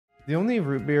The only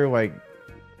root beer like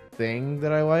thing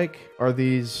that I like are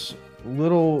these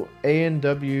little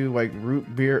A&W like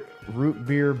root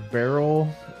beer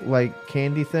barrel like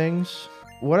candy things.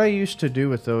 What I used to do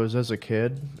with those as a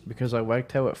kid, because I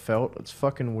liked how it felt, it's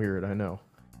fucking weird, I know.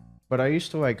 But I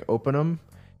used to like open them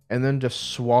and then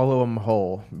just swallow them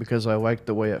whole because I liked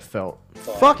the way it felt.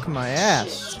 Fuck my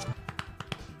ass!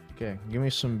 Okay, give me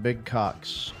some big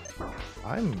cocks.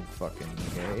 I'm fucking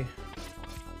gay.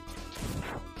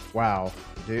 Wow.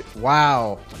 Dude,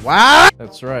 wow. Wow!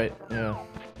 That's right, yeah.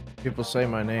 People say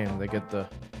my name, they get the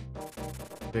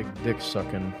big dick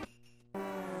sucking.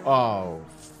 Oh,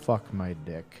 fuck my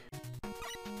dick.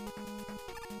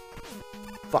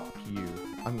 Fuck you.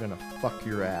 I'm gonna fuck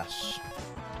your ass.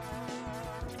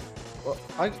 Well,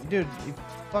 dude, you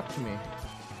fucked me.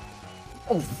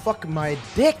 Oh, fuck my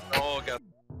dick! Oh, God.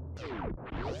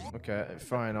 Okay,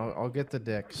 fine, I'll get the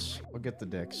dicks. I'll get the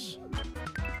dicks.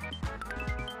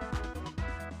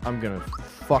 I'm gonna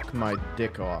fuck my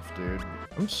dick off, dude.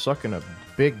 I'm sucking a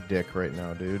big dick right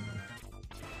now, dude.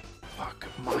 Fuck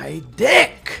my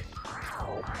dick!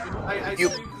 You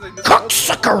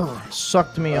cocksucker!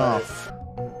 Sucked me off.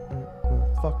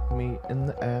 Fuck me in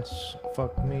the ass.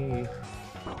 Fuck me.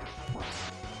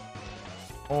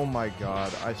 Oh my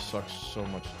god, I suck so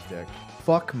much dick.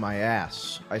 Fuck my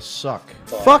ass. I suck.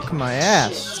 Fuck my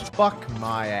ass. Fuck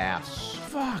my ass.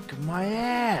 Fuck my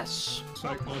ass.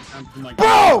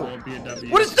 Bro!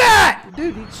 What is that?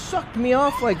 Dude, he sucked me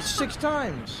off like 6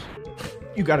 times.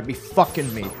 You gotta be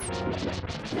fucking me.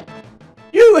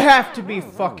 You have to be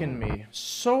fucking me.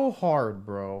 So hard,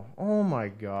 bro. Oh my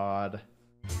god.